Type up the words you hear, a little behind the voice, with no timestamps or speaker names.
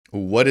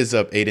What is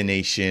up, Ada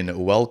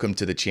Nation? Welcome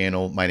to the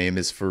channel. My name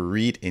is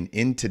Fareed, and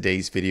in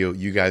today's video,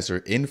 you guys are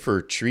in for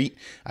a treat.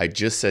 I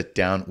just sat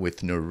down with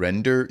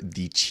Narendra,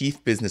 the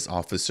Chief Business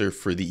Officer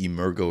for the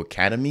Emurgo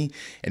Academy,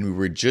 and we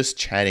were just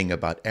chatting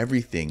about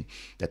everything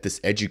that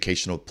this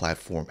educational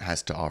platform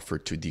has to offer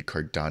to the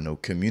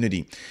Cardano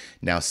community.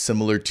 Now,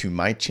 similar to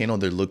my channel,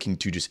 they're looking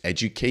to just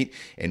educate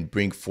and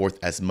bring forth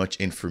as much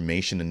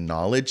information and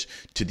knowledge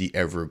to the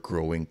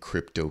ever-growing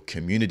crypto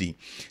community.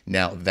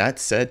 Now, that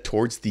said,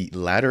 towards the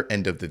latter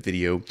end of the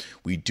video,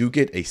 we do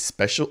get a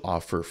special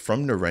offer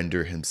from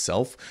Narendra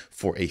himself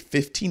for a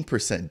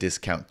 15%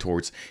 discount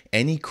towards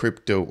any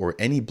crypto or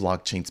any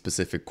blockchain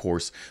specific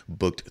course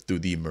booked through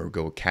the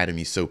Emurgo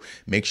Academy. So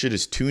make sure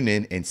to tune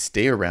in and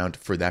stay around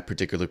for that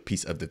particular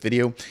piece of the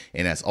video.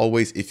 And as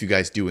always, if you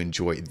guys do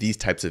enjoy these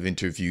types of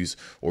interviews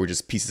or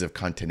just pieces of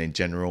content in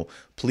general,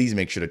 please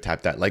make sure to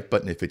tap that like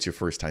button. If it's your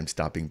first time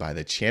stopping by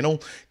the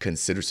channel,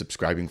 consider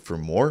subscribing for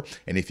more.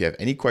 And if you have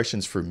any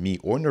questions for me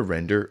or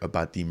Narendra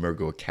about the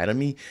Emurgo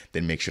Academy,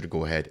 then make sure to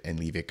go ahead and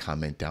leave a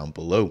comment down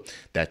below.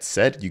 That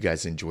said, you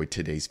guys enjoyed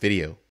today's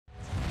video.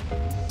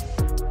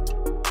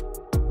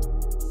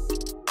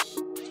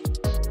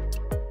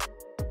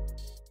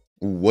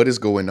 What is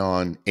going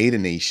on, Ada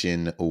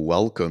Nation?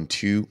 Welcome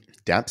to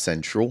Dapp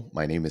Central.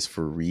 My name is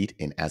Fareed,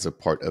 and as a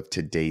part of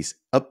today's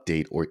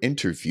update or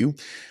interview,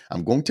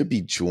 I'm going to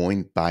be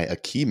joined by a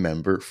key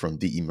member from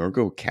the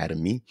Emurgo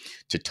Academy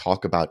to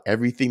talk about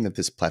everything that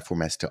this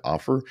platform has to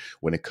offer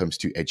when it comes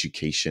to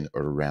education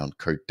around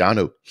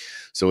Cardano.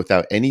 So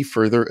without any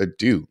further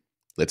ado,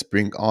 let's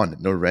bring on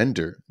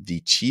Narendra,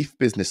 the Chief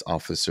Business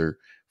Officer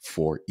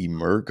for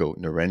Emurgo.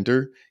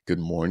 Narendra, good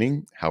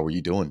morning. How are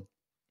you doing?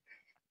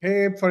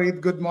 Hey, Fareed,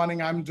 good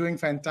morning. I'm doing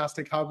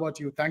fantastic. How about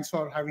you? Thanks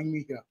for having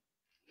me here.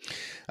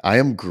 I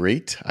am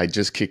great. I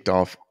just kicked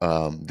off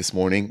this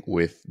morning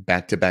with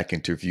back-to-back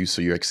interviews.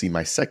 So you're actually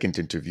my second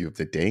interview of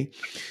the day,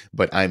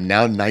 but I'm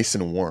now nice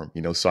and warm,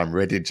 so I'm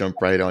ready to jump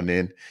right on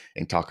in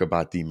and talk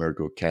about the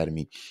Emurgo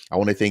Academy. I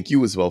want to thank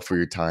you as well for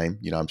your time.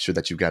 I'm sure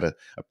that you've got a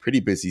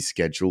pretty busy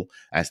schedule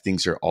as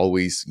things are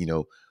always,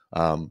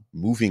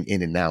 moving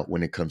in and out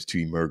when it comes to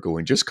Emurgo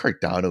and just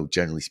Cardano,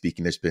 generally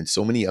speaking. There's been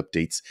so many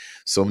updates,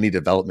 so many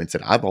developments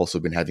that I've also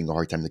been having a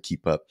hard time to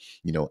keep up,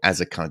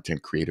 as a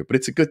content creator, but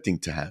it's a good thing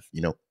to have.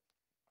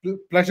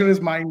 Pleasure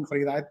is mine,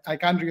 Fareed. I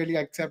can't really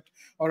accept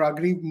or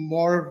agree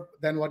more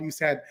than what you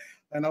said.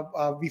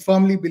 We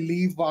firmly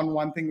believe on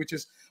one thing, which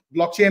is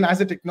blockchain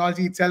as a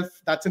technology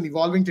itself. That's an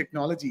evolving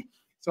technology.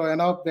 So,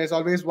 there's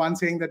always one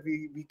saying that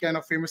we kind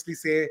of famously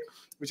say,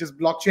 which is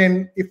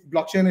blockchain. If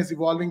blockchain is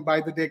evolving by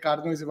the day,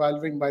 Cardano is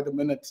evolving by the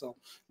minute. So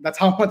that's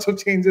how much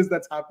of changes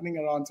that's happening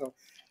around. So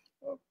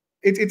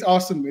it's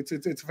awesome. It's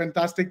a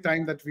fantastic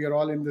time that we are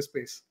all in this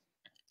space.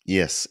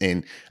 Yes,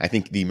 and I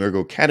think the Emurgo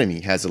Academy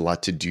has a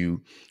lot to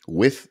do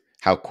with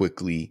how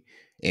quickly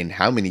and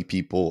how many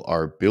people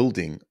are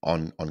building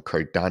on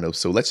Cardano.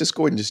 So let's just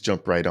go ahead and just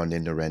jump right on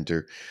in,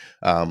 Narendra.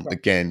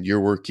 Again, you're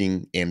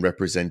working and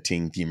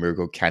representing the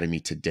Emurgo Academy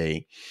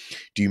today.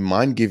 Do you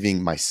mind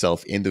giving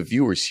myself and the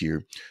viewers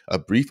here a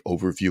brief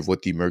overview of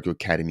what the Emurgo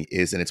Academy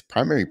is and its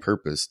primary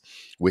purpose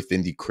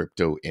within the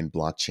crypto and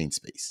blockchain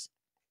space?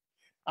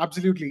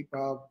 Absolutely.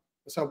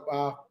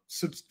 So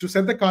to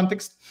set the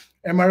context,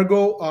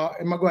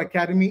 Emurgo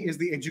Academy is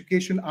the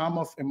education arm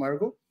of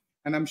Emurgo,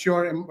 and I'm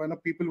sure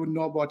people would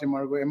know about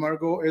Emurgo.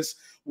 Emurgo is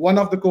one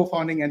of the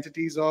co-founding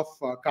entities of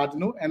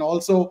Cardano, and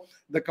also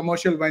the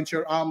commercial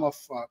venture arm of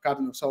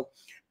Cardano. So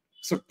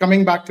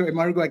coming back to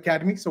Emurgo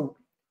Academy, so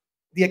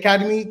the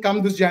academy,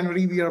 come this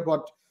January,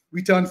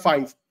 we turned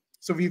 5.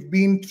 So we've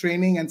been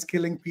training and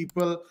skilling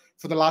people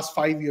for the last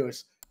 5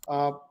 years.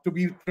 To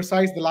be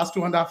precise, the last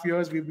 2.5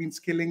 years, we've been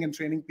skilling and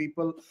training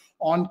people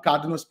on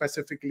Cardano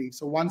specifically.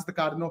 So once the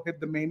Cardano hit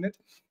the mainnet,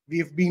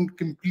 we've been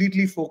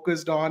completely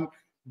focused on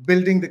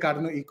building the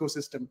Cardano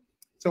ecosystem.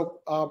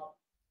 So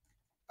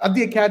at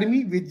the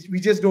academy, we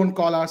just don't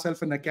call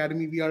ourselves an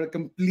academy. We are a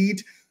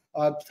complete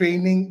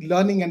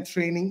learning and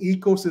training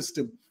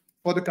ecosystem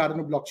for the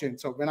Cardano blockchain.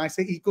 So when I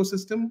say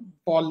ecosystem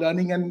for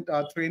learning and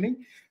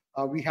training,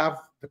 we have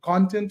the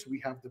content,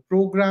 we have the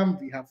program,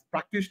 we have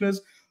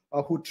practitioners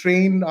who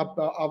train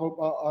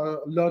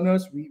our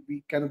learners.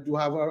 We kind of do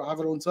have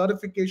our own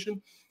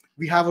certification.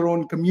 We have our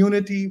own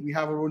community. We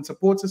have our own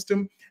support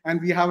system, and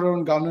we have our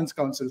own governance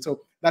council.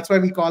 So that's why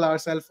we call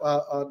ourselves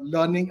a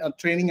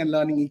training and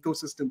learning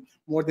ecosystem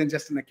more than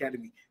just an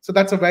academy. So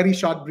that's a very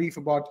short brief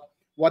about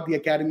what the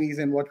academy is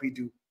and what we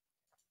do.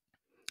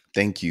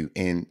 Thank you.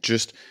 And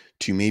just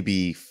to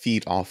maybe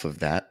feed off of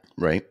that,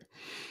 right?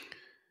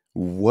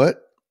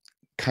 What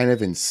kind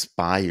of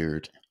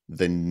inspired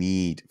the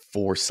need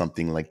for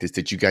something like this?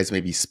 Did you guys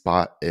maybe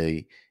spot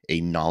a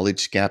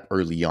knowledge gap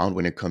early on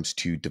when it comes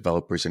to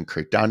developers in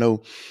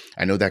Cardano?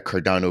 I know that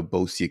Cardano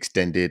boasts the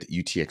extended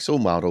UTXO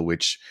model,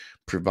 which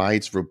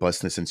provides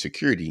robustness and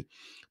security,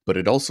 but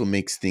it also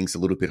makes things a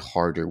little bit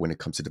harder when it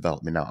comes to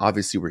development. Now,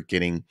 obviously, we're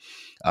getting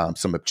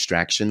some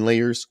abstraction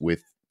layers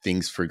with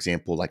things, for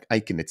example, like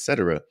Icon,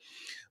 etc.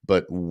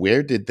 But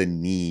where did the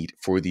need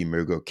for the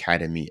Emurgo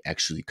Academy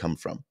actually come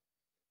from?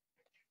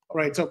 All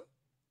right. So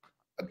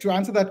to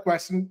answer that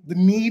question, the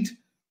need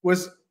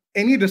was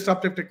any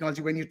disruptive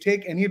technology. When you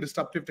take any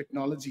disruptive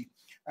technology,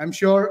 I'm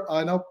sure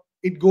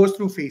it goes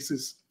through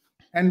phases,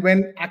 and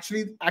when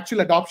actual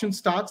adoption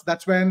starts,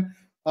 that's when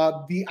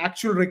the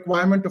actual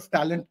requirement of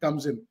talent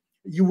comes in.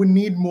 You would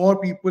need more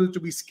people to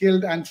be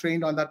skilled and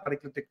trained on that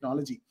particular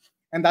technology,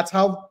 and that's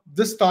how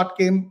this thought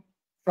came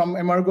from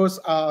Emurgo's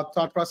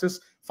thought process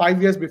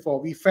 5 years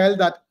before. We felt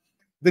that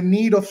the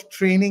need of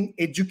training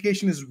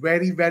education is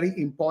very, very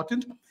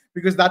important,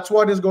 because that's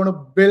what is going to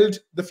build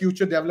the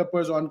future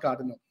developers on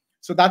Cardano.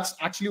 So that's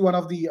actually one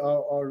of the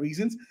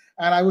reasons.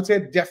 And I would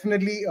say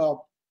definitely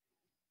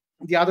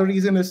the other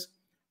reason is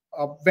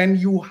when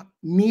you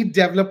need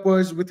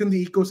developers within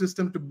the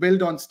ecosystem to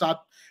build on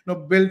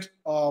build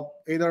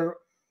either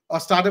a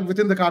startup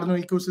within the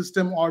Cardano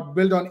ecosystem or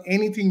build on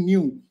anything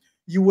new,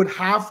 you would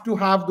have to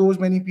have those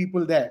many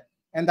people there.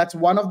 And that's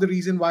one of the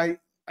reasons why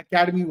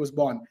Academy was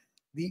born.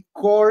 The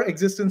core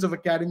existence of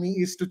Academy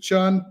is to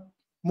churn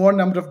more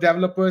number of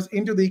developers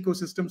into the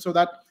ecosystem so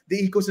that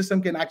the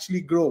ecosystem can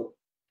actually grow.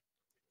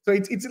 So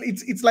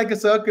it's like a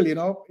circle,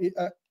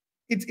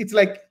 it's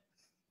like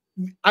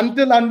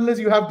unless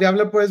you have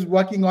developers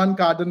working on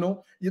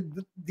Cardano,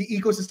 the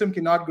ecosystem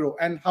cannot grow.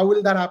 And how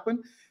will that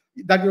happen?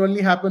 That will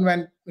only happen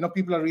when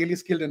people are really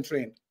skilled and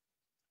trained.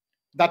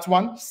 That's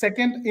one.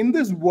 Second, in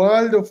this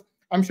world of,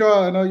 I'm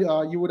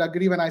sure you would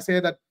agree when I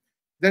say that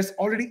there's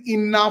already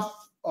enough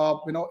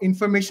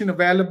information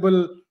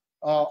available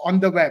on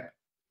the web,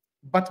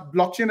 but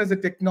blockchain as a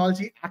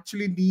technology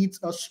actually needs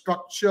a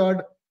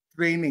structured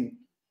training.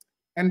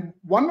 And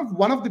one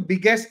of the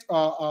biggest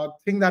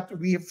thing that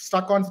we have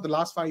stuck on for the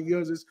last 5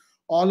 years is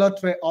all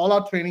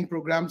our training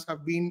programs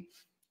have been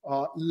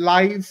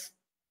live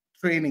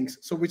trainings.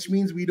 So which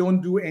means we don't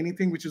do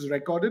anything which is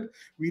recorded.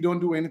 We don't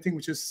do anything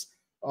which is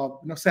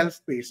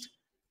self-paced.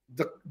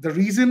 The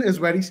reason is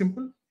very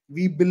simple.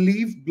 We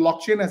believe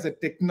blockchain as a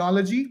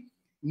technology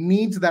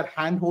needs that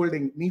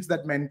hand-holding, needs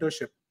that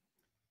mentorship.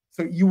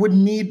 So you would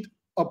need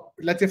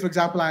let's say, for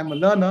example, I'm a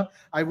learner,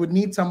 I would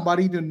need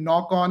somebody to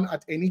knock on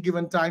at any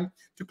given time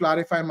to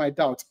clarify my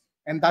doubts.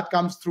 And that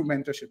comes through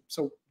mentorship.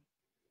 So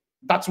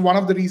that's one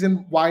of the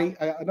reasons why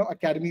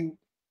Academy,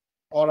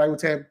 or I would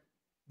say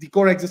the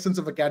core existence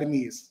of Academy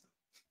is.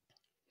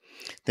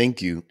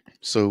 Thank you.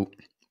 So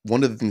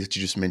one of the things that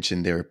you just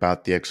mentioned there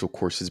about the actual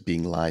courses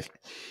being live,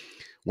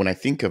 when I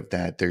think of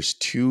that, there's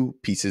two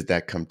pieces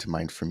that come to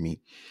mind for me.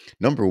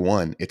 Number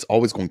one, it's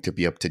always going to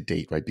be up to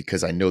date, right?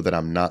 Because I know that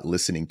I'm not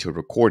listening to a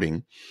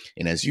recording.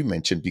 And as you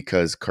mentioned,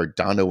 because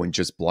Cardano and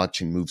just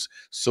blockchain moves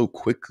so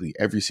quickly,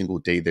 every single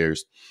day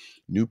there's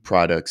new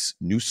products,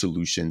 new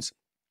solutions,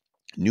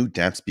 new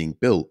dApps being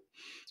built.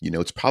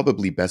 It's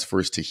probably best for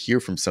us to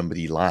hear from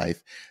somebody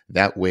live.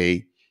 That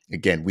way,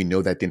 again, we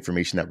know that the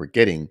information that we're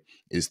getting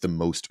is the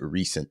most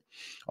recent.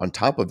 On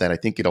top of that, I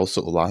think it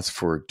also allows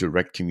for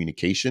direct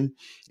communication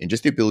and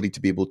just the ability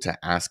to be able to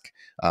ask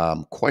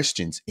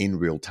questions in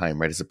real time,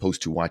 right? As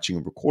opposed to watching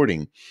a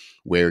recording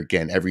where,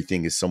 again,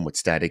 everything is somewhat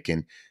static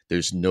and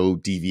there's no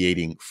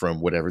deviating from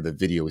whatever the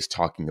video is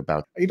talking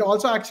about. It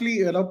also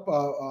actually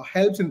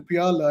helps in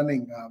peer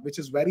learning, which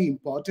is very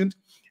important.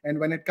 And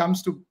when it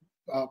comes to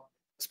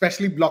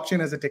especially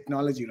blockchain as a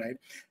technology,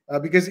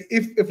 right? Because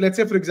if let's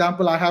say, for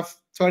example, I have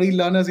 30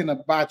 learners in a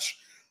batch,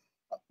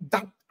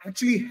 that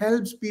actually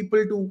helps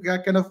people to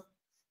kind of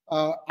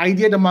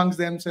ideate amongst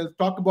themselves,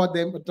 talk about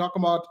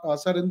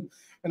certain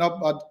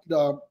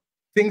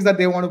things that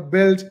they want to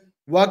build,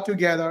 work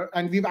together.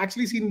 And we've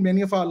actually seen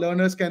many of our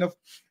learners kind of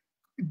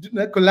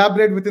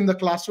collaborate within the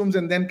classrooms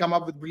and then come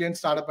up with brilliant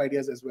startup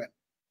ideas as well.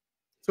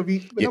 So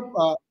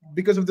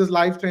because of this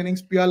live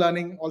trainings, peer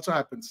learning also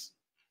happens.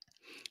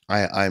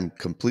 I'm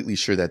completely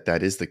sure that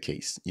that is the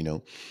case.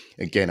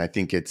 Again, I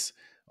think it's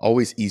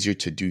always easier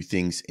to do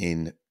things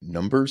in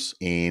numbers,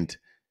 and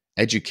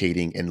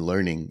educating and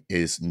learning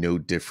is no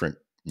different,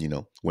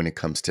 when it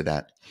comes to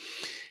that.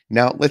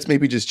 Now, let's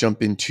maybe just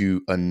jump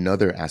into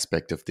another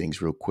aspect of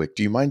things real quick.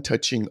 Do you mind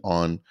touching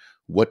on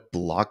what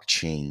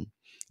blockchain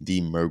the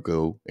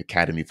Emurgo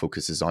Academy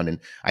focuses on? And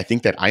I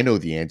think that I know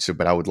the answer,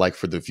 but I would like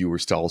for the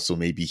viewers to also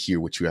maybe hear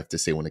what you have to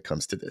say when it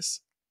comes to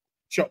this.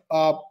 Sure.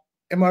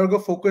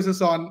 Emurgo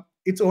focuses on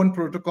its own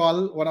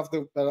protocol. One of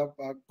the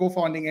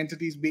co-founding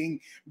entities being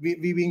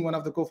one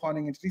of the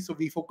co-founding entities. So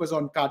we focus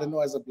on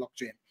Cardano as a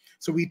blockchain.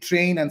 So we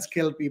train and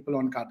skill people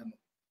on Cardano.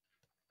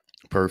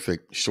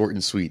 Perfect. Short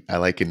and sweet. I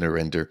like it,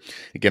 Narendra.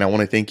 Again, I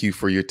want to thank you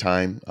for your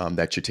time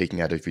that you're taking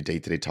out of your day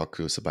today to talk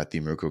to us about the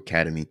Emurgo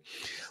Academy.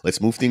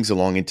 Let's move things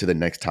along into the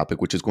next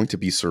topic, which is going to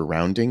be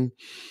surrounding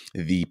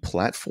the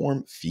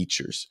platform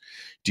features.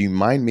 Do you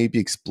mind maybe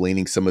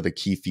explaining some of the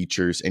key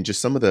features and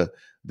just some of the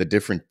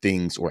different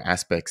things or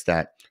aspects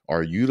that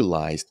are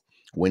utilized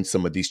when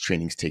some of these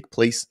trainings take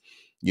place?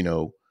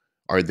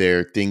 Are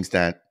there things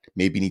that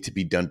maybe need to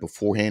be done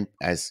beforehand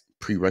as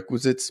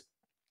prerequisites?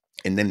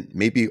 And then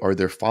maybe are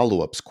there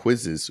follow-ups,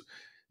 quizzes,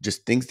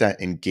 just things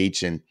that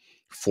engage and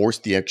force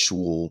the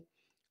actual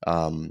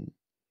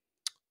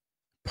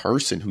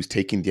person who's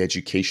taking the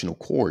educational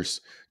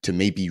course to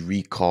maybe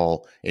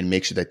recall and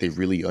make sure that they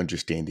really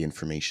understand the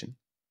information?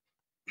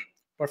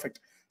 Perfect.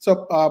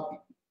 So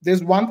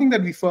there's one thing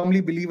that we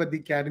firmly believe at the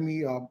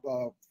Academy,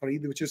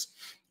 Fareed, which is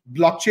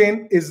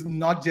blockchain is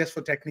not just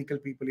for technical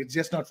people. It's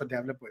just not for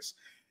developers.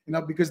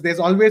 Because there's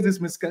always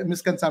this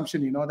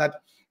misconception,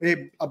 that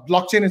a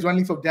blockchain is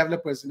only for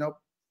developers.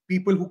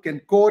 People who can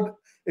code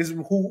is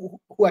who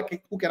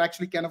can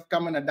actually kind of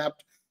come and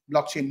adapt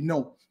blockchain.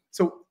 No.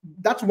 So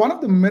that's one of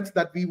the myths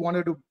that we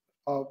wanted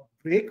to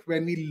break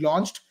when we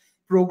launched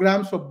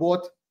programs for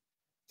both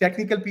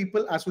technical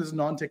people as well as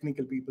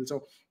non-technical people.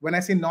 So when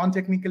I say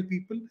non-technical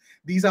people,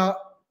 these are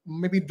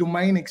maybe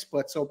domain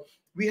experts. So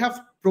we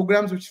have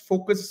programs which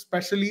focus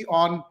especially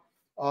on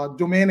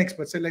domain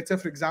experts. So let's say,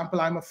 for example,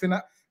 I'm a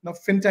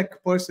fintech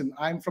person.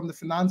 I'm from the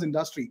finance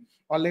industry,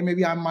 or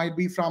maybe I might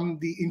be from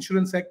the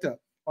insurance sector,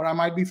 or I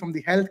might be from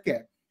the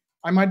healthcare.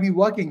 I might be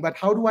working, but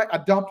how do I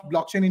adopt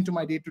blockchain into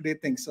my day-to-day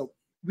things? So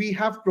we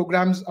have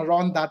programs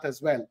around that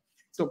as well.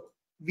 So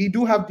we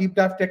do have deep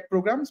dive tech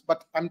programs,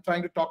 but I'm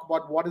trying to talk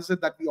about what is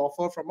it that we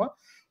offer from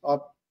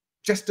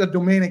just a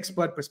domain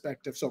expert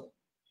perspective. So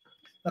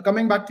now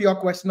coming back to your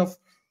question of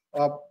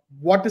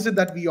what is it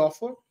that we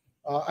offer?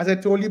 As I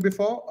told you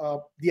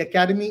before, the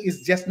Academy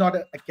is just not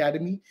an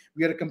academy.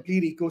 We are a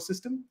complete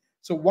ecosystem.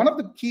 So one of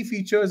the key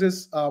features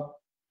is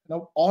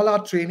all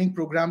our training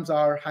programs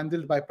are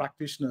handled by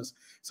practitioners.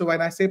 So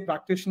when I say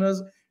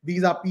practitioners,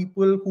 these are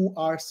people who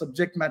are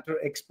subject matter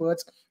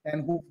experts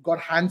and who've got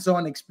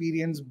hands-on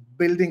experience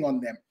building on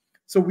them.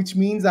 So which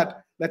means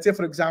that, let's say,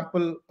 for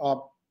example,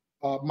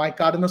 my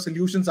Cardano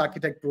Solutions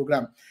Architect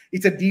program,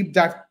 it's a deep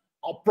dive,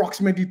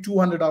 approximately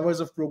 200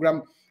 hours of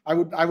program. I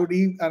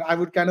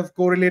would kind of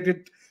correlate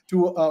it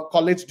to a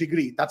college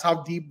degree. That's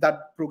how deep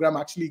that program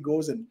actually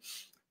goes in.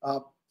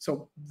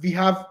 So we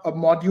have a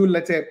module,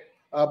 let's say,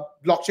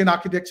 blockchain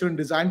architecture and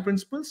design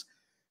principles.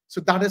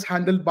 So that is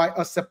handled by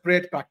a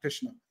separate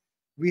practitioner.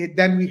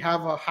 Then we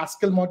have a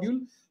Haskell module.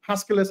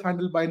 Haskell is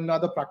handled by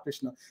another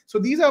practitioner. So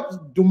these are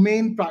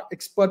domain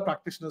expert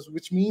practitioners,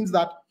 which means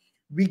that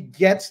we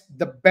get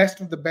the best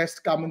of the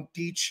best come and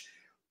teach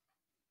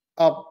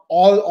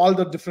all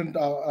the different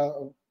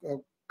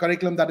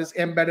curriculum that is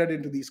embedded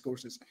into these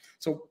courses.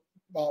 So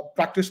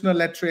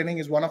practitioner-led training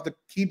is one of the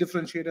key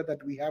differentiator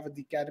that we have at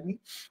the Academy.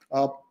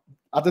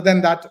 Other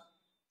than that,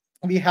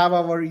 we have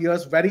our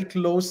ears very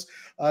close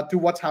to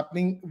what's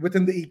happening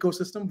within the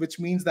ecosystem, which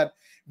means that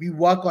we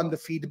work on the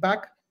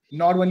feedback,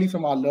 not only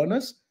from our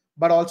learners,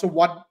 but also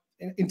what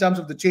in terms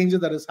of the changes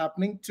that is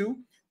happening. 2,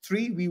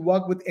 3, we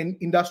work with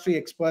industry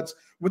experts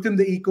within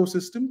the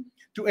ecosystem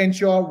to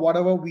ensure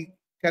whatever we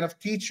kind of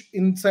teach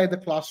inside the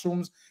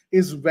classrooms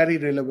is very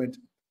relevant.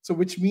 So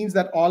which means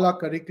that all our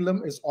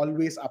curriculum is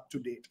always up to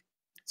date.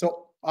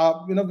 So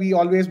we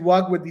always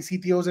work with the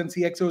CTOs and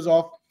CXOs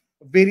of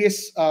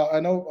various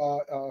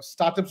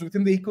startups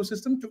within the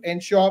ecosystem to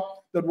ensure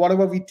that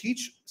whatever we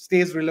teach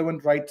stays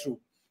relevant right through.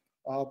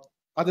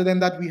 Other than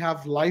that, we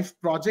have live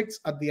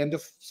projects at the end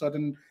of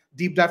certain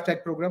deep dive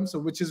tech programs, so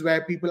which is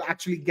where people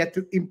actually get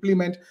to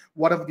implement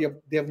whatever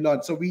they've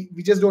learned. So we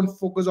just don't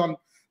focus on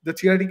the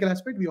theoretical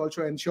aspect. We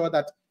also ensure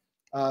that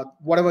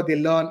whatever they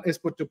learn is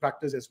put to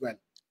practice as well.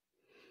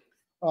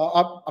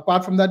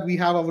 Apart from that, we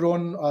have our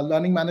own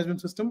learning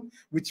management system,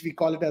 which we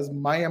call it as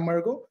My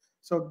Emurgo.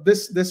 So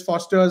this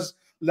fosters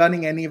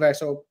learning anywhere.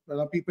 So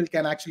people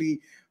can actually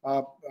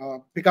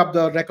pick up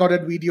the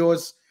recorded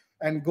videos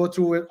and go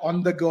through it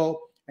on the go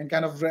and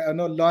kind of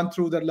learn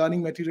through the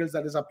learning materials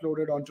that is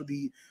uploaded onto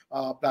the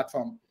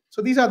platform.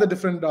 So these are the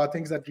different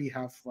things that we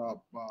have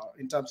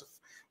in terms of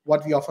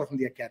what we offer from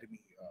the Academy,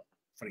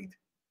 Fareed.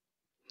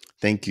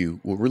 Thank you.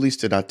 What really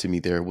stood out to me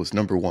there was,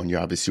 number one, you're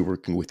obviously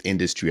working with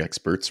industry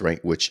experts, right?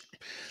 Which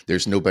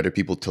there's no better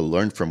people to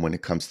learn from when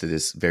it comes to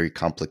this very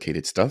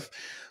complicated stuff.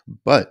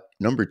 But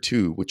number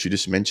two, what you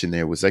just mentioned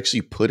there was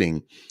actually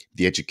putting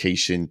the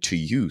education to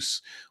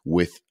use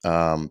with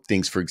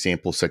things, for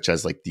example, such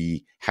as like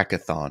the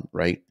hackathon,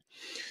 right?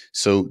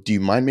 So do you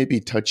mind maybe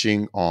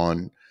touching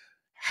on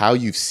how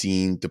you've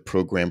seen the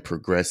program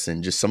progress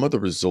and just some of the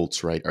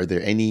results, right? Are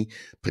there any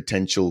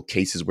potential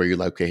cases where you're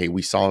like, okay, hey,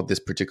 we saw this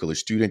particular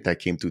student that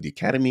came through the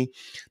Academy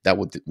that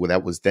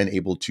was then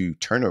able to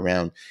turn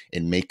around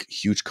and make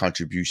huge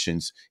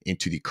contributions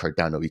into the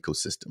Cardano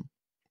ecosystem?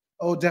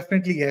 Oh,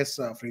 definitely, yes,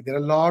 Fareed. There are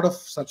a lot of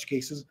such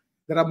cases.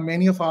 There are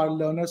many of our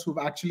learners who've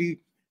actually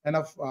kind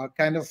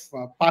of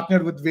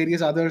partnered with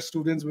various other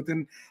students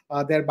within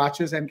their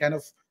batches and kind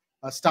of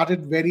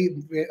started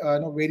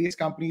various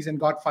companies and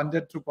got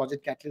funded through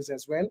Project Catalyst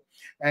as well.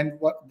 And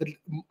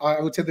I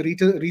would say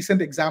the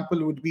recent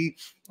example would be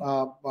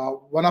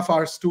one of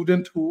our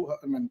student who,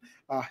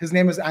 his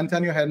name is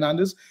Antonio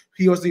Hernandez.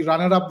 He was the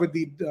runner-up with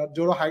the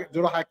Doro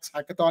Hacks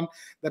Hackathon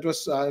that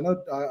was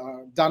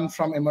done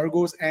from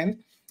Emurgo's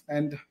end.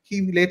 And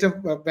he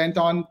later went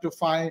on to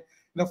find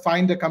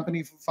a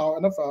company.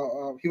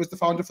 He was the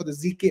founder for the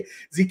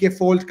ZK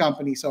Fold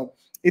company. So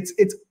it's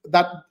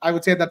that I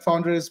would say that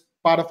founder is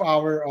part of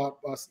our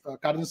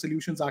Cardano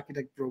Solutions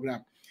Architect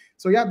program.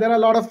 So yeah, there are a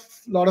lot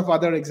of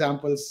other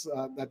examples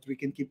that we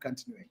can keep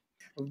continuing.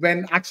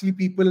 When actually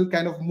people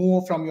kind of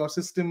move from your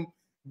system,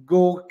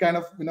 go kind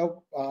of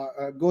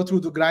go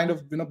through the grind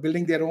of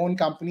building their own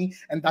company,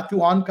 and that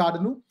too on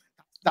Cardano.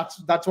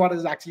 That's what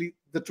is actually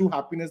the true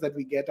happiness that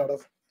we get out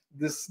of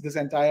this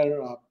entire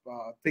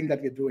thing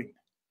that we're doing.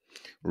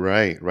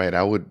 Right, right.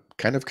 I would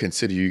kind of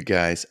consider you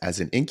guys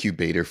as an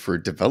incubator for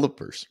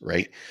developers,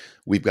 right?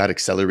 We've got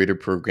accelerator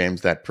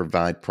programs that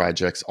provide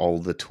projects all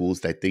the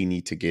tools that they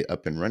need to get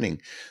up and running.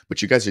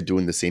 But you guys are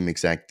doing the same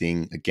exact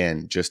thing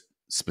again, just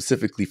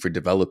specifically for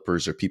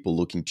developers or people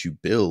looking to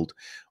build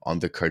on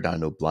the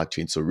Cardano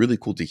blockchain. So really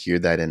cool to hear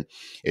that. And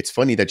it's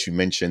funny that you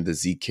mentioned the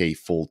ZK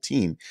full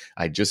team.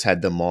 I just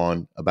had them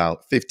on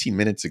about 15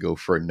 minutes ago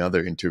for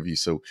another interview.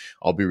 So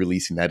I'll be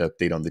releasing that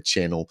update on the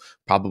channel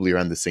probably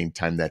around the same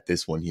time that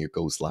this one here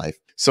goes live.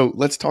 So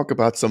let's talk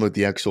about some of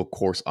the actual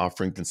course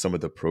offerings and some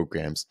of the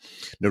programs.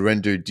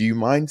 Narendra, do you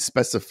mind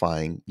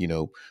specifying,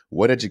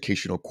 what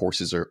educational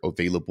courses are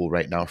available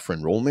right now for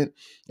enrollment?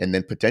 And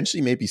then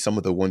potentially maybe some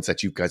of the ones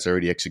that you guys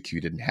already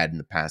executed and had in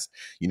the past.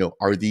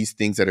 Are these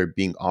things that are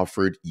being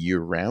offered year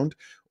round,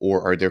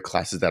 or are there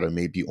classes that are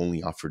maybe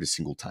only offered a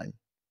single time?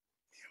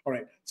 All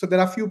right. So there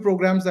are a few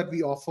programs that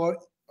we offer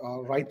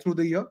right through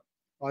the year.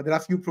 There are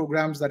a few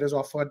programs that is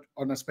offered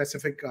on a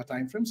specific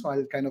time frame. So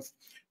I'll kind of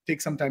take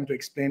some time to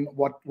explain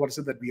what is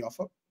it that we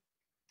offer.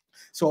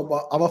 So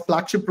our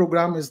flagship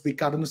program is the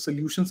Cardano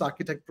Solutions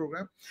Architect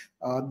program.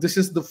 This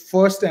is the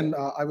first and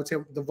I would say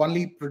the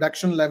only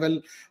production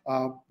level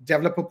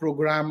developer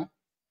program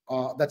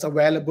that's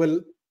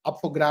available up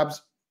for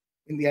grabs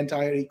in the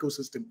entire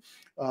ecosystem.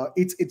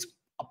 It's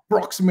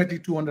approximately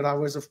 200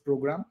 hours of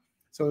program.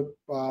 So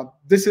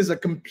this is a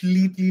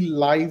completely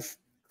live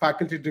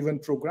faculty-driven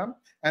program,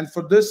 and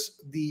for this,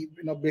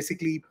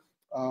 basically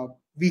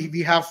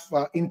we have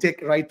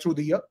intake right through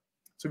the year.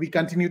 So we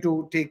continue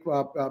to take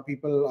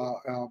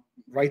people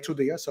right through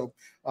the year. So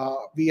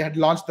we had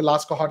launched the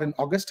last cohort in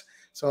August.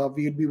 So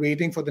we'll be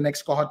waiting for the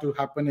next cohort to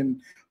happen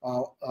in,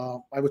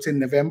 I would say,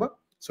 November.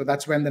 So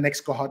that's when the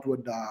next cohort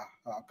would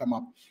come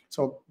up.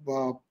 So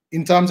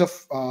in terms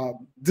of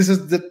this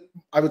is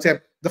I would say,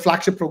 the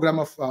flagship program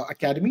of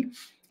Academy.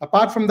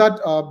 Apart from that,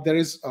 there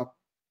is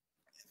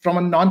from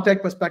a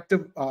non-tech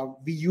perspective,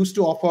 we used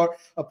to offer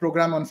a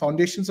program on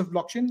foundations of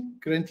blockchain.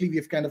 Currently,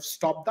 we've kind of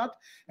stopped that,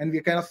 and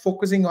we're kind of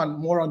focusing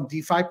more on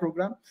DeFi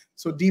program.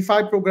 So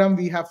DeFi program,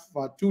 we have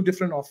two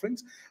different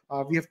offerings.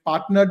 We have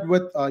partnered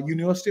with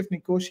University of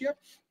Nicosia,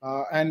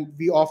 and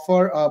we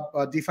offer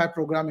a DeFi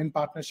program in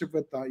partnership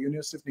with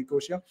University of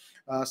Nicosia.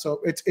 So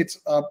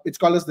it's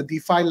called as the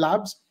DeFi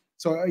Labs.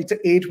 So it's an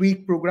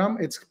 8-week program.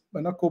 It's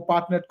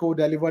co-partnered,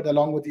 co-delivered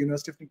along with the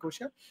University of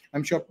Nicosia.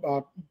 I'm sure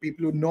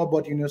people who know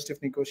about University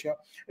of Nicosia,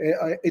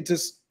 it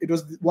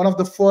was one of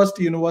the first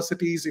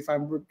universities, if I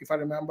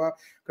remember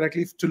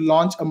correctly, to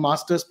launch a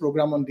master's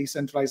program on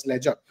decentralized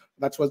ledger.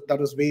 That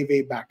was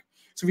way back.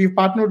 So we've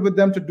partnered with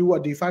them to do a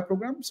DeFi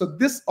program. So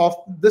this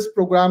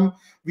program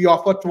we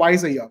offer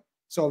twice a year.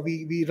 So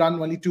we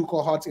run only 2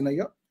 cohorts in a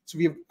year. So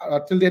we've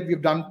till date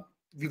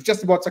we've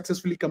just about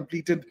successfully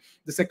completed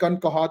the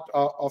second cohort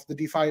of the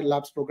DeFi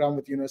Labs program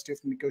with University of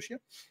Nicosia.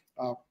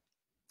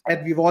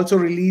 And we've also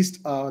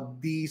released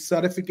the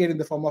certificate in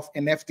the form of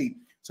NFT.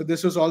 So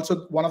this was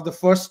also one of the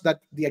first that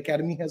the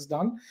Academy has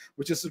done,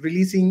 which is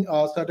releasing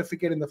a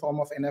certificate in the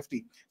form of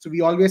NFT. So we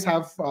always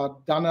have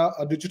done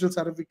a digital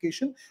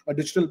certification, a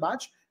digital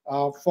badge.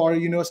 For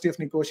University of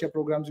Nicosia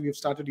programs, we have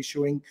started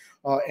issuing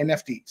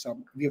NFT. So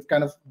we have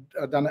kind of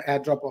done an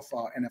airdrop of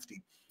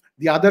NFT.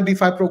 The other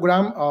DeFi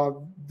program,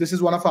 this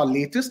is one of our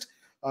latest,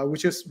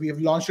 which is we have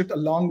launched it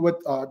along with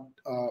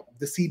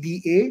the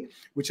CDA,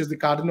 which is the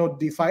Cardano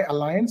DeFi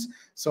Alliance.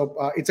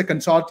 So it's a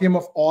consortium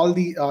of all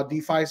the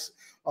DeFi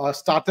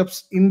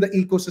startups in the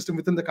ecosystem,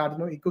 within the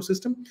Cardano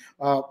ecosystem.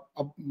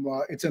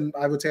 It's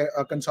I would say,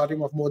 a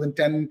consortium of more than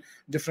 10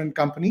 different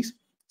companies.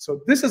 So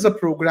this is a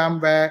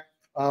program where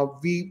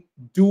we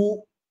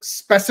do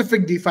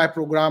specific DeFi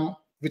program,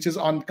 which is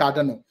on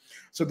Cardano.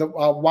 So the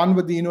one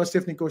with the University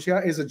of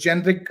Nicosia is a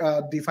generic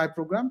DeFi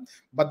program,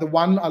 but the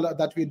one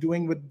that we're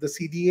doing with the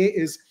CDA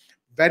is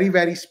very,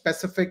 very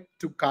specific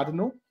to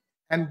Cardano.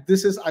 And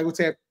this is, I would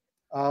say,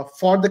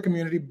 for the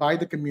community, by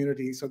the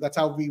community. So that's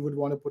how we would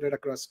want to put it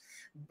across.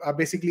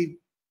 Basically,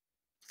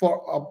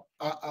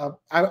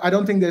 I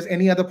don't think there's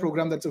any other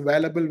program that's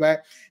available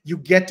where you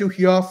get to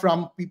hear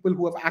from people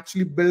who have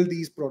actually built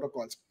these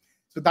protocols.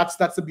 So that's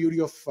the beauty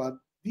of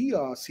the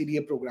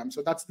CDA program.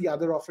 So that's the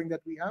other offering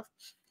that we have.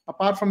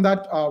 Apart from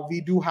that,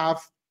 we do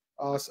have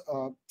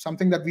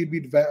something that we'll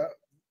be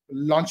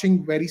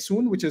launching very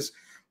soon, which is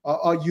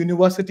a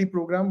university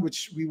program,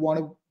 which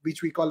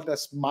we call it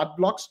as Smart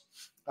Blocks,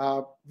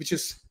 which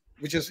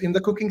is in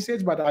the cooking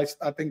stage. But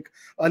I think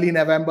early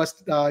November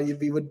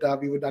we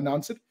would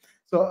announce it.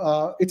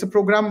 So it's a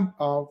program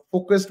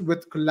focused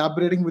with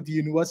collaborating with the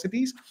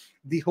universities.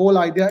 The whole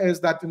idea is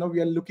that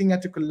we are looking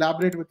at to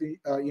collaborate with the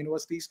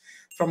universities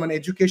from an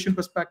education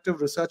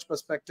perspective, research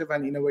perspective,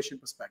 and innovation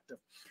perspective.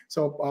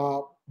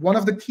 So one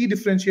of the key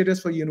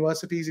differentiators for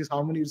universities is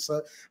how many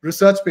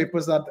research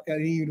papers that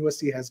any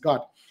university has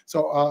got.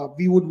 So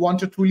we would want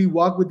to truly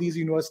work with these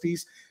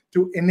universities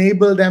to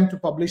enable them to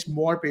publish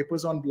more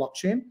papers on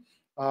blockchain.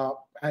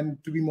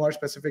 And to be more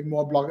specific,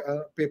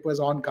 more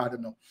papers on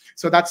Cardano.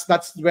 So that's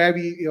where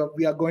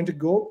we are going to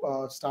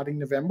go starting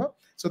November.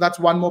 So that's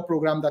one more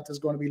program that is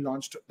going to be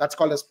launched. That's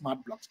called as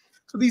Smart Blocks.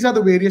 So these are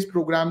the various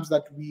programs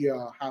that we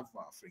have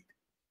free.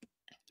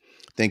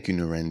 Thank you,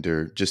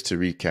 Narendra. Just to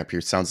recap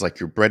here, sounds like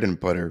your bread and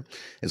butter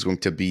is going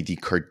to be the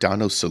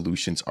Cardano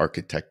Solutions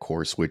Architect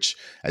course, which,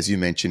 as you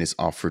mentioned, is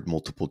offered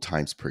multiple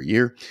times per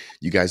year.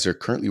 You guys are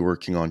currently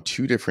working on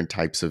 2 different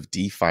types of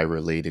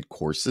DeFi-related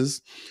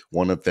courses,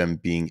 one of them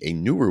being a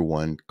newer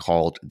one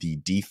called the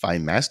DeFi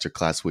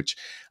Masterclass, which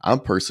I'm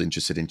personally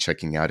interested in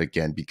checking out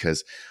again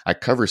because I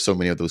cover so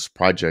many of those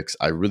projects.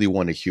 I really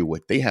want to hear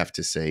what they have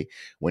to say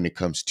when it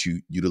comes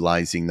to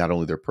utilizing not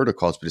only their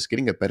protocols, but just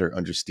getting a better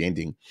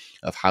understanding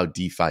of how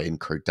DeFi and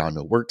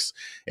Cardano works.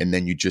 And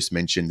then you just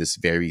mentioned this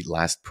very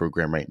last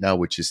program right now,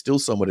 which is still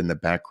somewhat in the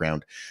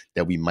background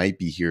that we might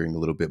be hearing a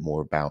little bit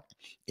more about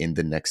in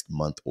the next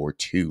month or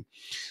 2.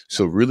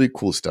 So really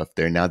cool stuff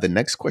there. Now, the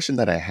next question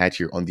that I had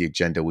here on the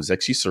agenda was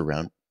actually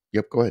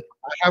Yep, go ahead.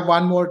 I have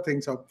one more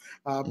thing. So,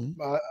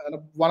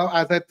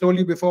 as I told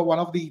you before, one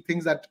of the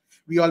things that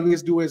we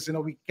always do is,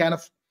 we kind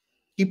of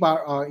keep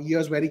our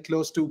ears very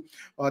close to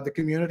the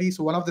community.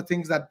 So one of the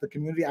things that the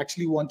community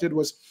actually wanted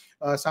was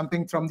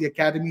something from the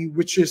academy,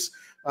 which is,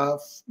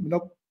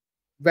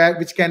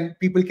 which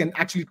people can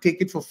actually take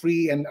it for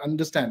free and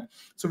understand.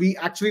 So we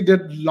actually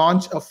did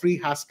launch a free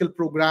Haskell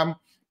program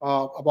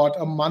about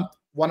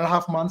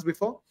 1.5 months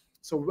before.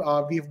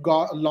 So we've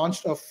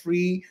launched a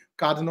free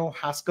Cardano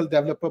Haskell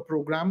developer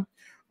program.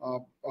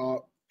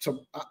 So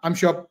I'm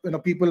sure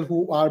people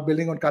who are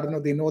building on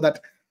Cardano, they know that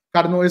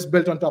Cardano is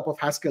built on top of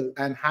Haskell,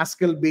 and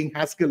Haskell being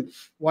Haskell,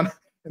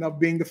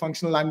 being the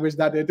functional language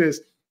that it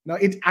is,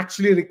 it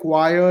actually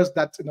requires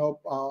that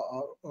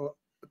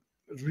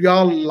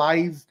real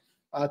live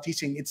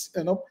teaching. It's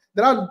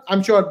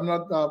I'm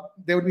sure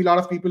there would be a lot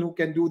of people who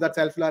can do that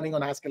self-learning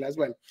on Haskell as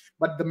well,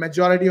 but the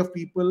majority of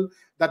people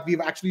that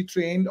we've actually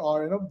trained,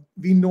 or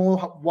we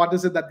know what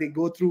is it that they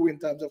go through in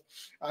terms of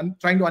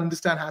trying to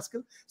understand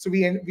Haskell. So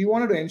we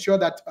wanted to ensure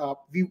that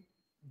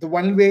the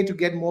one way to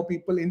get more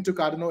people into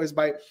Cardano is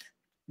by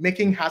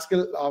making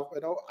Haskell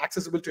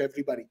accessible to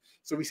everybody.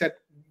 So we said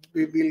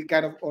we'll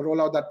kind of roll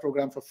out that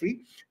program for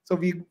free. So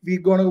we're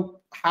going to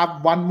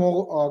have one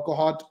more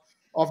cohort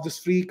of this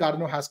free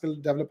Cardano Haskell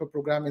developer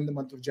program in the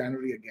month of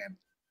January again.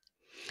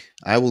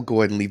 I will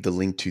go ahead and leave the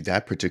link to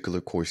that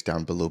particular course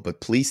down below, but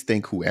please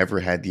thank whoever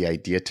had the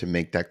idea to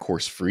make that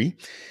course free.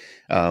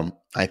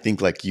 I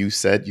think, like you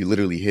said, you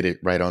literally hit it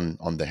right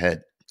on the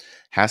head.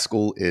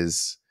 Haskell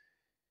is,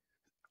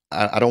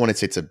 I don't want to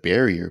say it's a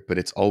barrier, but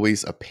it's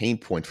always a pain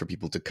point for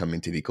people to come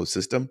into the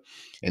ecosystem.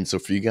 And so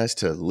for you guys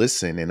to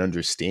listen and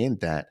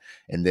understand that,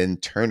 and then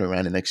turn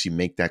around and actually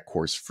make that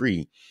course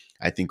free,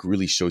 I think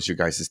really shows your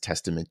guys'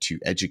 testament to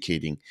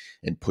educating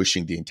and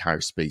pushing the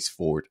entire space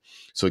forward.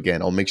 So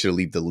again, I'll make sure to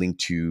leave the link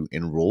to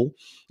enroll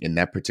in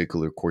that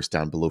particular course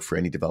down below for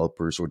any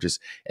developers or just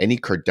any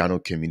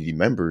Cardano community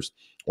members,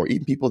 or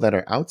even people that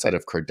are outside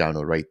of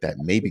Cardano, right, that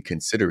may be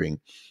considering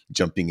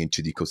jumping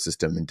into the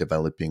ecosystem and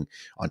developing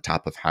on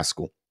top of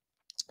Haskell.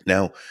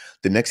 Now,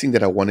 the next thing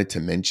that I wanted to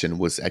mention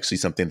was actually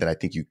something that I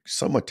think you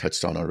somewhat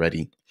touched on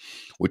already,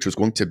 which was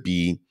going to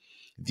be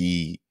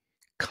the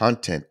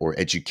content or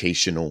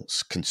educational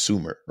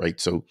consumer,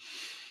 right? So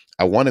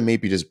I want to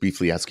maybe just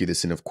briefly ask you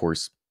this, and of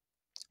course,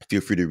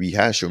 feel free to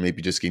rehash or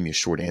maybe just give me a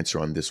short answer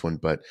on this one,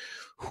 but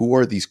who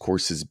are these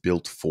courses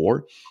built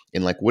for?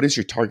 And like, what is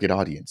your target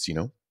audience,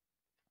 All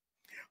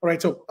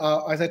right. So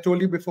as I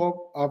told you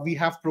before, we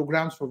have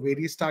programs for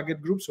various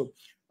target groups. So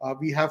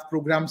we have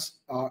programs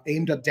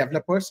aimed at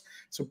developers.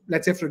 So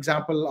let's say, for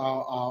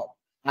example,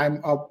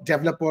 I'm a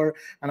developer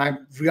and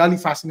I'm really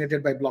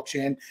fascinated by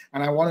blockchain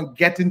and I want to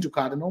get into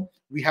Cardano.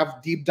 We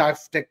have deep dive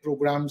tech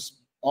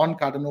programs on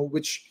Cardano,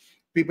 which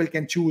people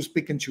can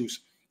pick and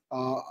choose.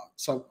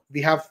 So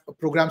we have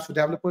programs for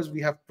developers.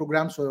 We have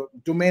programs for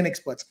domain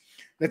experts.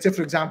 Let's say,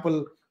 for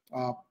example,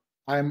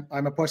 I'm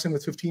a person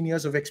with 15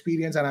 years of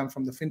experience and I'm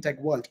from the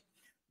fintech world.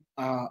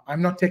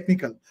 I'm not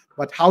technical,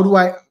 but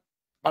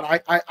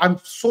I'm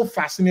so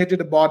fascinated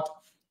about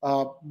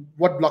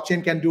what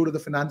blockchain can do to the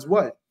finance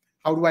world.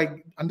 How do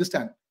I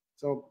understand?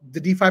 So the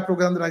DeFi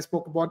program that I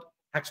spoke about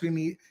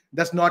actually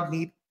does not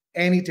need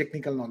any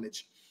technical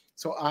knowledge.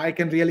 So I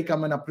can really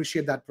come and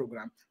appreciate that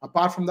program.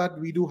 Apart from that,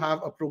 we do have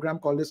a program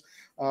called this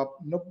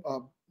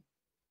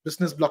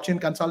Business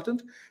Blockchain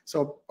Consultant.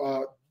 So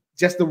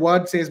just the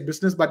word says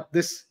business, but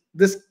this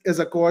this is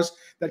a course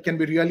that can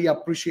be really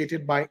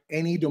appreciated by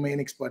any domain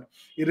expert,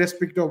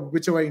 irrespective of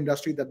whichever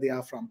industry that they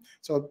are from.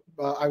 So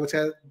I would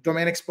say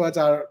domain experts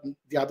are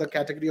the other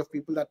category of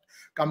people that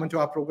come into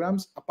our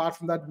programs. Apart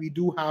from that, we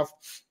do have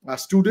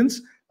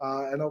students,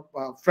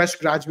 fresh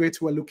graduates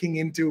who are looking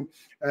into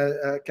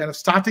kind of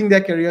starting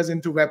their careers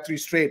into Web3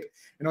 straight.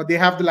 They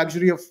have the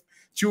luxury of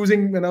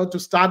choosing, to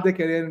start their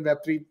career in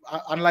Web3,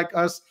 unlike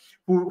us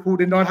who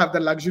did not have the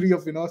luxury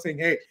of, saying,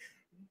 hey,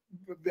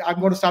 I'm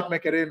going to start my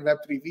career in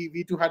Web3.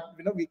 We too had,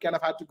 we kind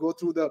of had to go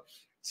through the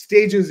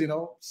stages,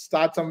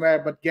 start somewhere,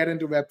 but get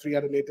into Web3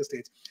 at a later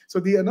stage. So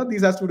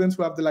these are students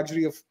who have the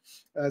luxury of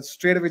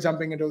straight away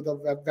jumping into the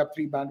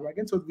Web3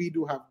 bandwagon. So we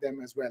do have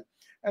them as well.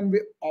 And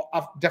we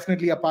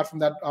definitely, apart from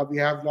that, we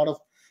have a lot of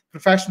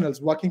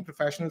professionals, working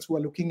professionals who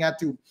are looking at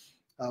to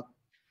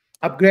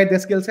upgrade their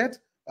skill set,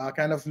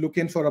 kind of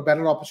looking for a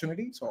better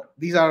opportunity. So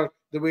these are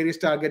the various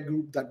target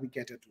group that we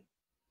cater to.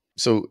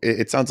 So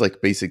it sounds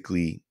like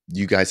basically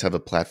you guys have a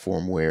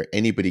platform where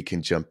anybody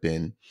can jump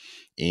in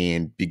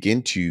and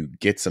begin to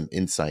get some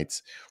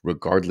insights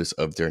regardless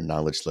of their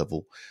knowledge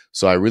level.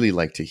 So I really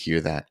like to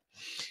hear that.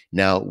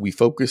 Now, we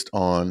focused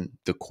on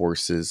the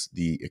courses,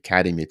 the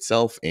academy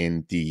itself,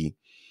 and the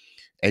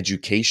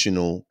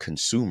educational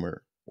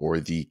consumer or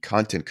the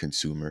content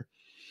consumer.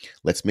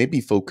 Let's maybe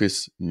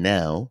focus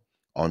now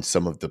on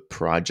some of the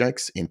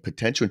projects and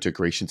potential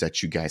integrations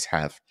that you guys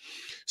have.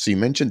 So you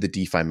mentioned the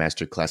DeFi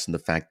Masterclass and the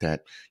fact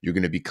that you're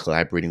going to be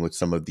collaborating with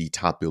some of the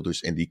top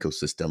builders in the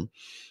ecosystem.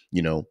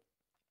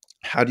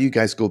 How do you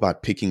guys go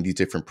about picking these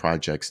different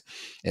projects?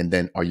 And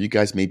then are you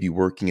guys maybe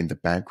working in the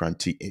background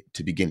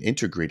to begin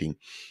integrating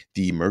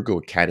the Emurgo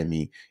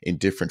Academy in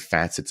different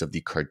facets of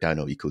the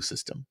Cardano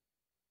ecosystem?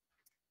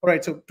 All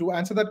right. So to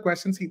answer that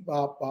question, see,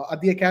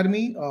 at the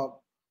academy,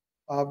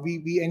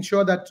 we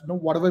ensure that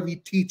whatever we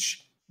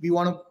teach, we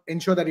want to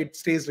ensure that it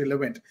stays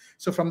relevant.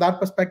 So from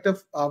that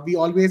perspective, we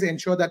always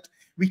ensure that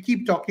we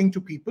keep talking to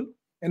people.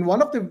 And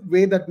one of the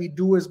way that we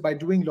do is by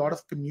doing a lot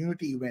of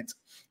community events.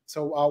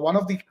 So one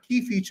of the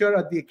key feature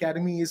at the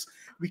academy is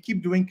we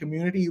keep doing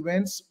community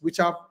events,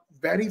 which are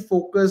very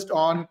focused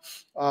on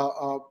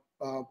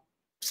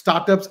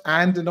startups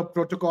and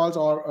protocols,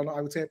 or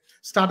I would say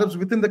startups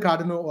within the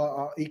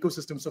Cardano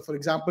ecosystem. So for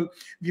example,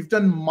 we've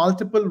done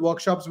multiple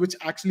workshops which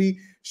actually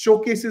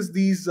showcases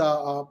these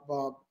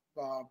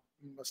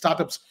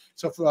startups.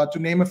 So to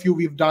name a few,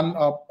 we've done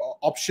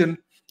Option.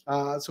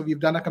 So we've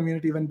done a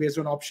community event based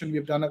on Option.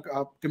 We've done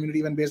a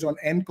community event based on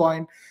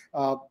Ncoin,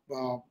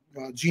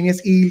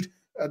 Genius Yield.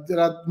 There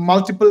are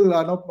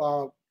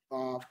multiple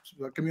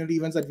community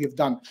events that we've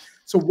done.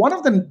 So one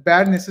of the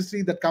bare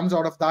necessity that comes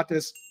out of that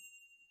is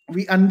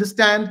we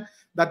understand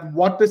that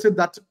what is it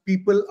that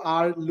people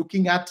are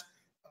looking at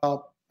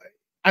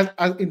as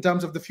in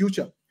terms of the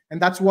future.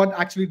 And that's what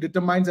actually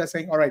determines us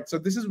saying, all right, so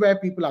this is where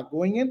people are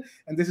going in,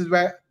 and this is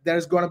where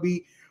there's going to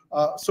be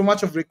so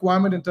much of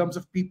requirement in terms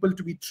of people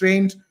to be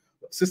trained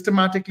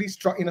systematically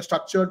in a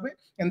structured way.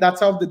 And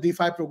that's how the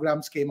DeFi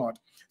programs came out.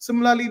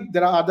 Similarly,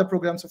 there are other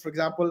programs. So for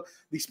example,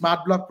 the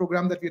Smart Block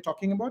program that we're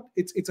talking about,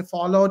 it's a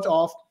fallout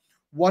of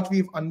what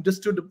we've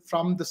understood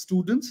from the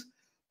students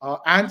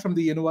and from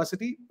the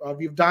university.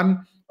 We've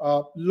done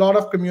a lot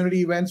of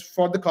community events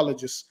for the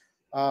colleges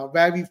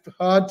where we've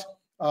heard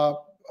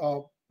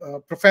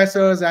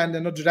professors and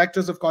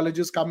directors of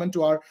colleges come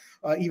into our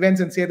events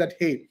and say that,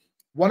 hey,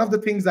 one of the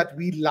things that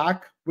we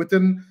lack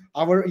within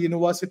our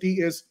university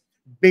is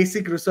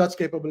basic research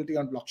capability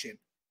on blockchain.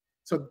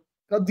 So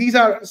these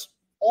are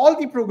all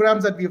the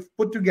programs that we've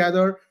put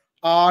together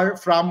are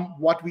from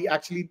what we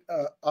actually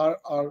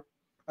are.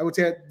 I would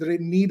say the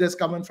need is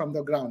coming from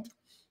the ground.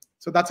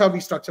 So that's how we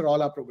structure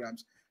all our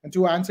programs. And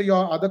to answer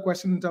your other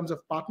question in terms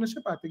of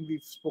partnership, I think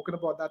we've spoken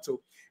about that.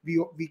 So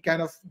we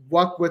kind of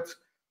work with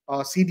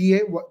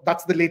CDA.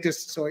 That's the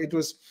latest. So it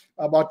was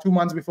about 2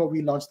 months before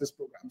we launched this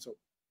program. So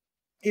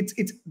it's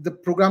the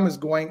program is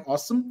going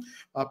awesome.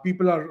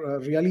 People are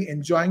really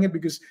enjoying it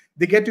because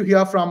they get to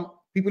hear from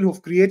people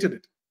who've created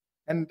it.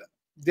 And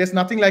there's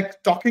nothing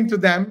like talking to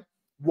them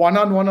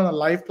one-on-one on a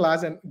live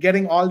class and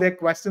getting all their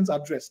questions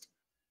addressed.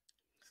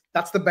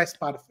 That's the best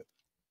part of it.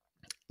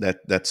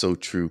 That's so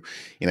true.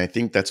 And I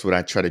think that's what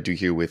I try to do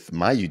here with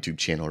my YouTube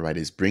channel, right?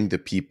 Is bring the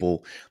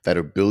people that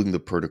are building the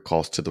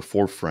protocols to the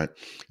forefront.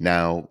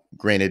 Now,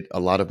 granted, a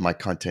lot of my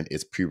content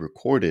is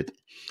pre-recorded,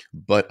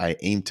 but I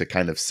aim to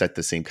kind of set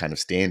the same kind of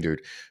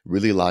standard,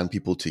 really allowing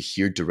people to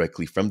hear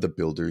directly from the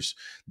builders.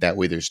 That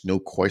way there's no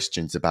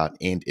questions about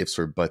and ifs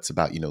or buts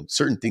about,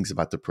 certain things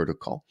about the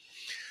protocol.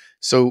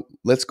 So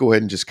let's go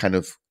ahead and just kind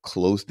of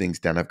close things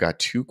down. I've got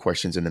 2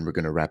 questions and then we're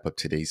going to wrap up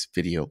today's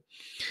video.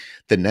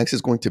 The next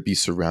is going to be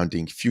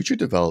surrounding future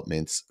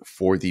developments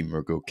for the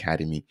Emurgo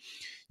Academy.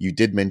 You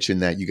did mention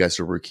that you guys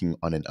are working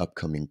on an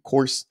upcoming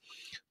course,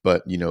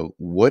 but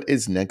what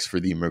is next for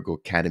the Emurgo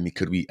Academy?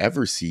 Could we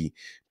ever see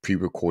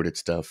pre-recorded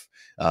stuff?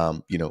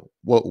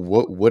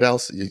 What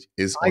else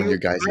is on your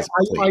guys'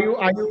 plate?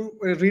 Are you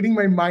reading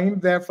my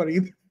mind there,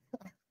 Fareed?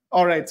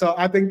 All right. So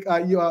I think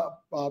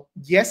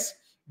yes,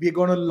 we're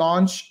going to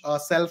launch a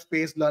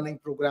self-paced learning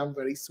program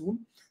very soon.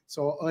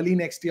 So early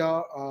next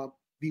year,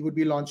 we would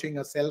be launching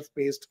a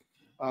self-paced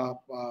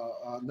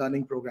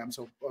learning program.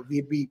 So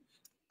we'd be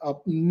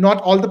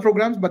not all the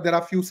programs, but there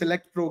are a few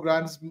select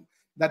programs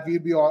that we'll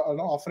be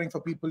offering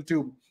for people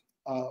to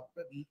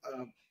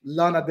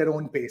learn at their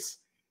own pace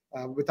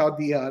without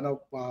the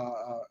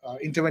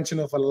intervention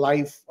of a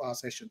live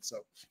session. So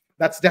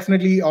that's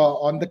definitely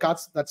on the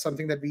cards. That's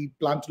something that we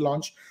plan to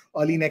launch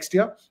early next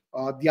year.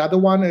 The other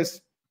one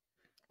is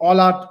all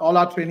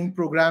our training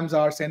programs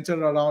are centered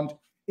around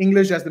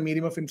English as the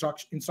medium of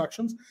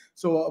instructions.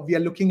 So we are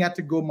looking at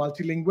to go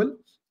multilingual.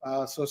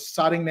 So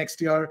starting next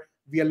year,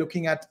 we are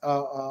looking at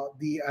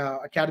the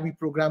academy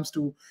programs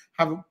to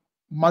have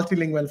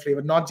multilingual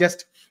flavor, not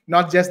just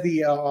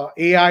the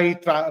AI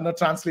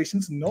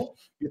translations. No,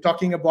 we're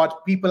talking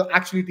about people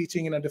actually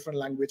teaching in a different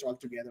language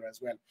altogether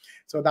as well.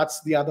 So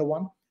that's the other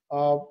one.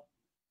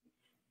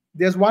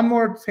 There's one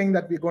more thing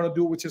that we're going to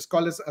do, which is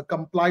called as a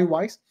Comply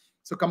Wise.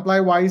 So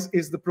Comply Wise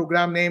is the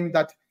program name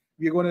that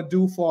we're going to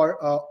do for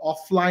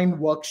offline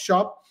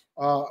workshop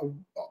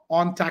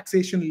on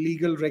taxation,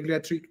 legal,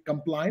 regulatory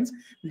compliance,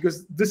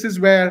 because this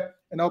is where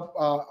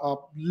a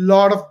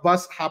lot of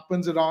buzz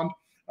happens around,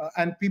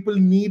 and people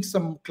need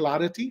some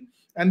clarity.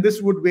 And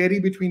this would vary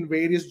between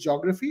various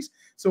geographies.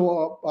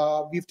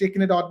 So we've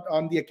taken it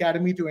on the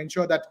academy to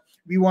ensure that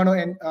we want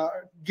to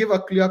give a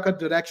clear-cut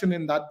direction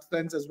in that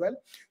sense as well.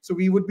 So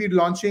we would be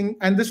launching,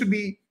 and this would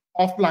be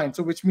offline,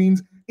 so which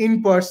means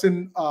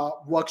in-person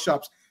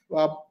workshops.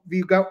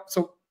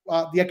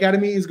 The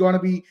academy is going to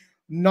be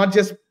not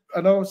just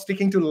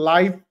sticking to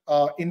live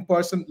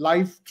in-person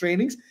live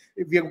trainings.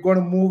 We are going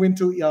to move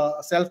into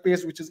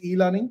self-paced, which is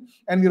e-learning,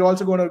 and we're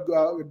also going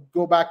to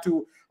go back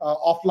to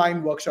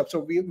offline workshops. So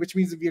which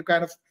means we've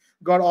kind of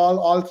got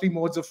all three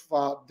modes of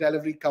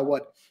delivery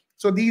covered.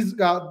 So this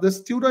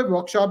 2-day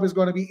workshop is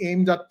going to be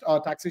aimed at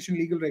taxation,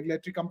 legal,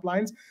 regulatory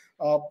compliance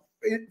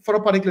for a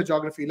particular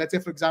geography. Let's say,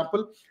 for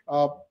example,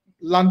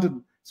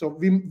 London. So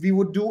we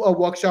would do a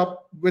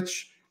workshop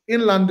which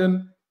in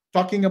London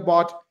talking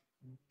about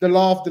the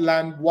law of the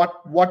land,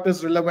 what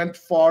is relevant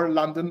for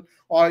London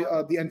or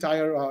the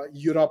entire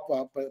Europe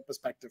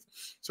perspective.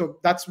 So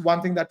that's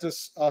one thing that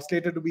is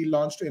slated to be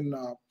launched in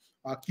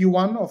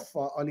Q1 of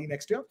early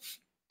next year.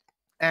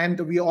 And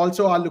we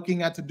also are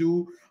looking at to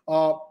do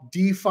a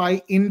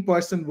DeFi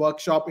in-person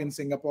workshop in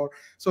Singapore.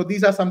 So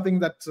these are something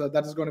that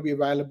is going to be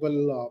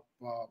available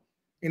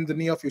in the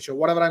near future.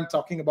 Whatever I'm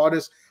talking about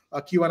is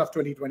Q1 of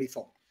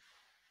 2024.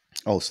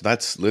 Oh, so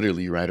that's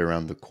literally right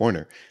around the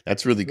corner.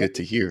 That's really good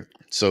to hear.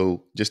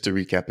 So just to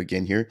recap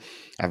again here,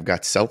 I've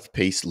got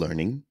self-paced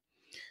learning,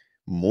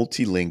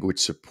 multi-language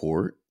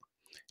support,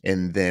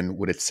 and then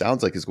what it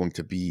sounds like is going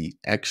to be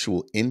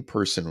actual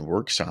in-person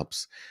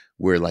workshops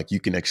where like you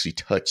can actually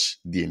touch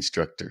the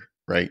instructor,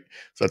 right?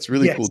 So that's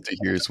really cool to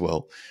hear as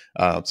well.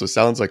 So it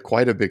sounds like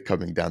quite a bit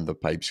coming down the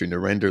pipe. So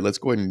Narendra, let's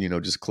go ahead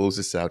and just close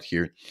this out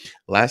here.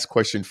 Last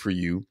question for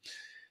you.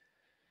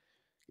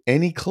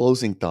 Any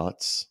closing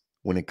thoughts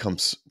when it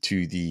comes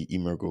to the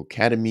Emurgo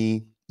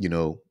Academy?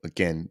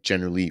 Again,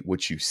 generally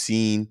what you've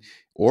seen,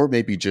 or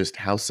maybe just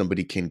how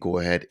somebody can go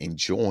ahead and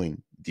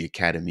join the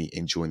academy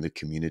and join the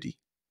community.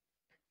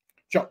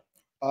 Sure.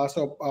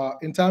 So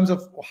in terms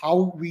of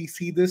how we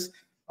see this,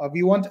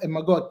 we want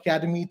Emurgo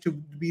Academy to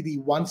be the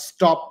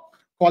one-stop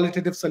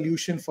qualitative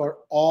solution for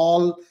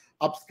all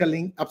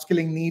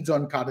upskilling needs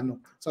on Cardano.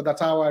 So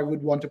that's how I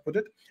would want to put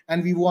it.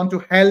 And we want to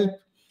help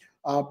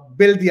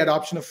build the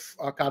adoption of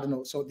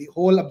Cardano. So the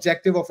whole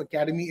objective of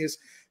Academy is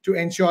to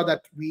ensure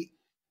that we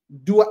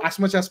do as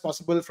much as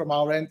possible from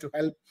our end to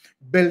help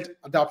build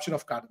adoption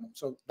of Cardano.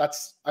 So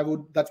that's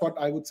what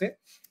I would say.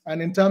 And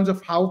in terms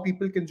of how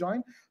people can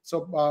join,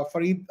 so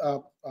Fareed,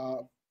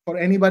 for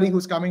anybody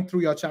who's coming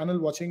through your channel,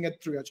 watching it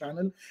through your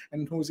channel,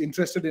 and who's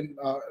interested in,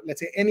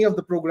 let's say, any of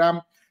the program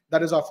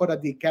that is offered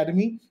at the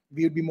academy,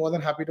 we would be more than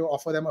happy to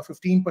offer them a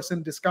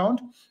 15% discount.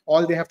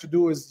 All they have to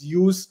do is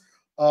use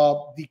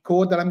the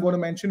code that I'm going to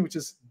mention, which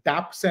is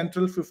Dapp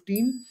Central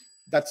 15.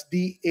 That's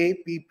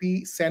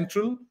DAPP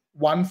Central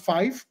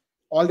 15.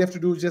 All they have to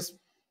do is just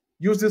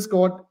use this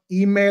code,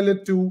 email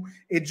it to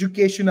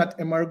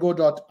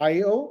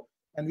education@emurgo.io,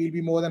 and we'll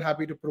be more than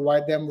happy to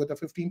provide them with a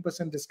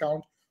 15%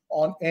 discount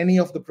on any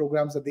of the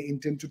programs that they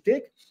intend to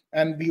take.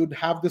 And we would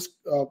have this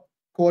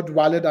code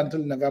valid until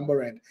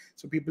November end.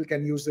 So people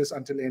can use this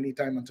until any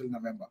time until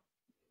November.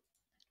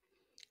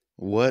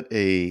 What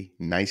a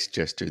nice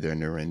gesture there,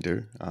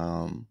 Narendra.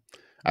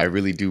 I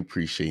really do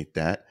appreciate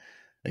that.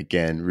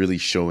 Again, really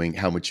showing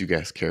how much you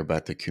guys care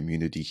about the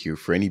community here.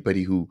 For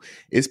anybody who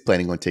is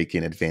planning on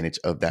taking advantage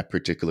of that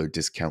particular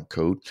discount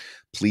code,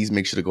 please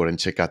make sure to go ahead and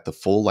check out the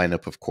full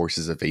lineup of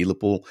courses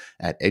available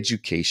at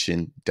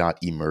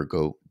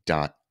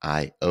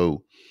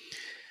education.emurgo.io.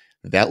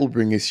 That will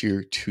bring us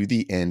here to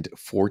the end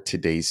for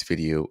today's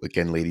video.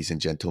 Again, ladies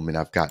and gentlemen,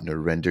 I've got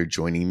Narendra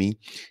joining me,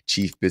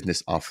 Chief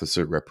Business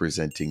Officer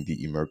representing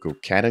the Emurgo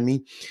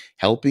Academy,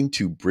 helping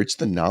to bridge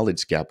the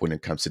knowledge gap when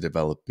it comes to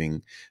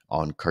developing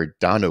on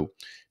Cardano.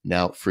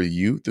 Now, for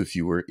you, the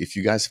viewer, if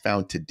you guys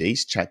found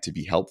today's chat to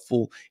be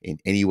helpful in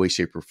any way,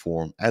 shape, or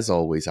form, as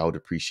always, I would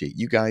appreciate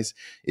you guys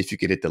if you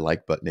could hit the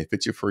like button. If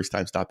it's your first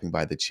time stopping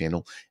by the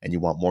channel and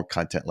you want more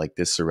content like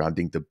this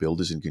surrounding the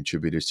builders and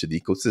contributors to the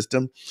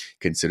ecosystem,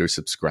 consider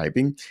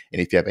subscribing.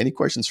 And if you have any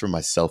questions for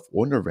myself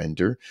or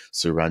Narendra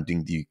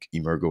surrounding the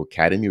Emurgo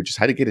Academy or just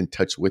how to get in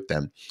touch with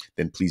them,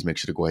 then please make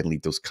sure to go ahead and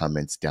leave those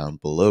comments down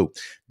below.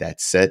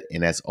 That said,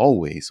 and as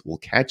always, we'll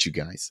catch you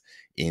guys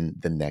in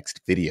the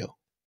next video.